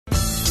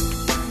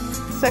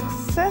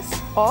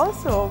success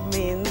also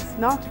means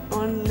not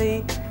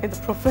only in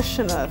the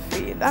professional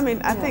field. I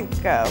mean, I think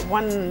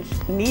one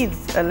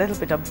needs a little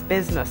bit of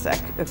business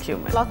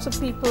acumen. Lots of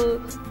people,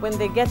 when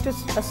they get to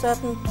a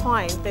certain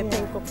point, they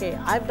think, okay,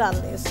 I've done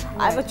this,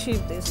 I've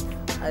achieved this,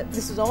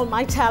 this is all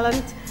my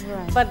talent.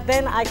 Right. But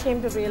then I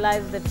came to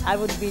realize that I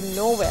would be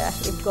nowhere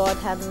if God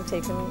hadn't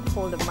taken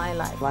hold of my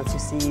life. Once you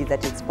see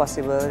that it's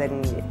possible,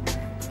 then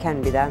it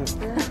can be done.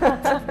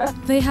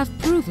 They have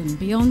proven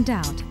beyond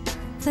doubt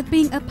that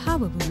being a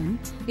power woman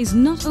is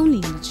not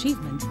only an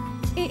achievement,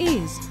 it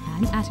is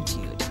an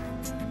attitude.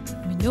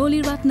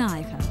 Minoli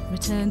Ratnayaka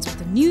returns with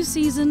a new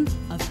season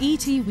of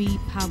ETV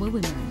Power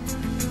Women.